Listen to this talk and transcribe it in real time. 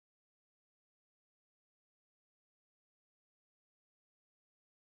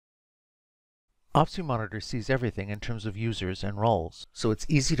Opsview Monitor sees everything in terms of users and roles, so it's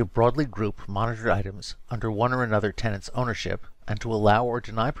easy to broadly group monitored items under one or another tenant's ownership and to allow or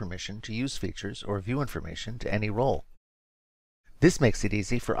deny permission to use features or view information to any role. This makes it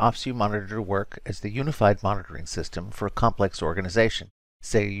easy for Opsview Monitor to work as the unified monitoring system for a complex organization,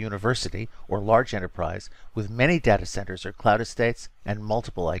 say a university or large enterprise with many data centers or cloud estates and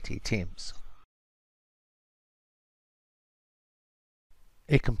multiple IT teams.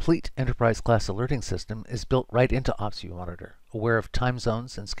 A complete enterprise-class alerting system is built right into Opsview Monitor, aware of time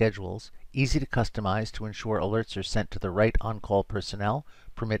zones and schedules, easy to customize to ensure alerts are sent to the right on-call personnel,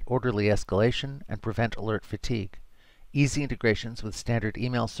 permit orderly escalation, and prevent alert fatigue. Easy integrations with standard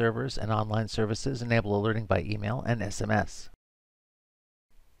email servers and online services enable alerting by email and SMS.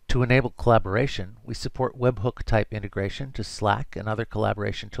 To enable collaboration, we support webhook-type integration to Slack and other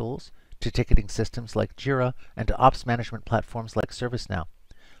collaboration tools, to ticketing systems like Jira, and to ops management platforms like ServiceNow.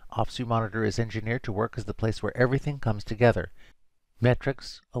 Opsview Monitor is engineered to work as the place where everything comes together: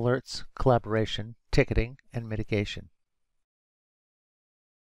 metrics, alerts, collaboration, ticketing, and mitigation.